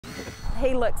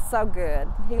He looks so good.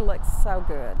 He looks so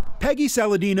good. Peggy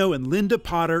Saladino and Linda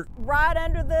Potter, Right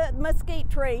under the mesquite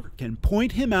tree. can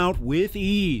point him out with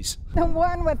ease. The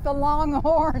one with the long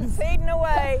horns. Feeding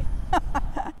away.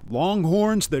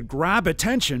 Longhorns that grab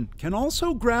attention can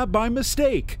also grab by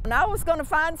mistake. And I was going to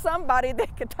find somebody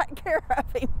that could take care of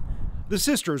him. The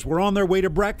sisters were on their way to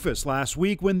breakfast last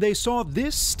week when they saw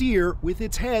this steer with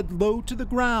its head low to the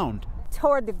ground.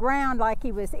 Toward the ground like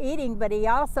he was eating, but he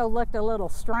also looked a little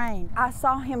strained. I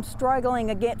saw him struggling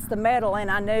against the metal and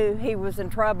I knew he was in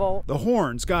trouble. The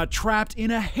horns got trapped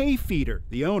in a hay feeder.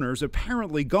 The owner's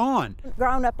apparently gone.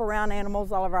 Grown up around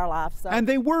animals all of our lives. So. And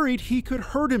they worried he could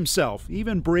hurt himself,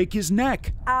 even break his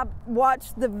neck. I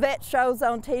watched the vet shows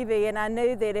on TV and I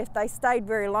knew that if they stayed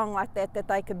very long like that, that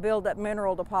they could build up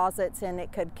mineral deposits and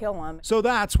it could kill them. So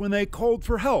that's when they called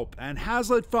for help, and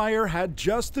Haslet Fire had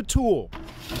just the tool.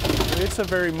 It's a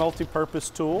very multi-purpose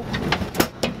tool.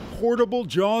 Portable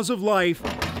jaws of life,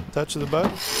 Touch of the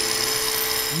button.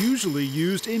 usually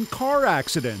used in car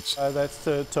accidents. That's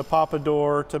to pop a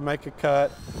door, to make a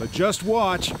cut. But just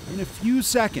watch, in a few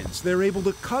seconds, they're able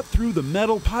to cut through the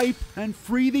metal pipe and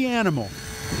free the animal.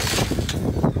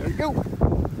 There you go.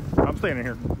 I'm standing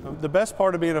here. The best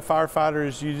part of being a firefighter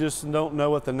is you just don't know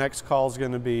what the next call is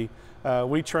going to be.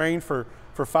 We train for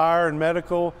fire and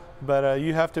medical, but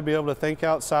you have to be able to think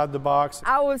outside the box.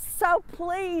 I was so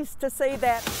pleased to see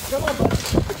that. Come on, buddy.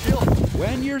 Chill.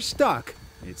 When you're stuck,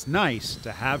 it's nice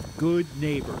to have good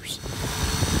neighbors.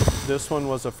 This one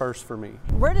was a first for me.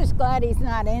 We're just glad he's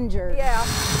not injured. Yeah.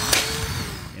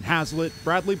 In Haslet,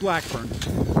 Bradley Blackburn,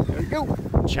 There you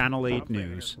go. Channel 8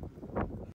 News.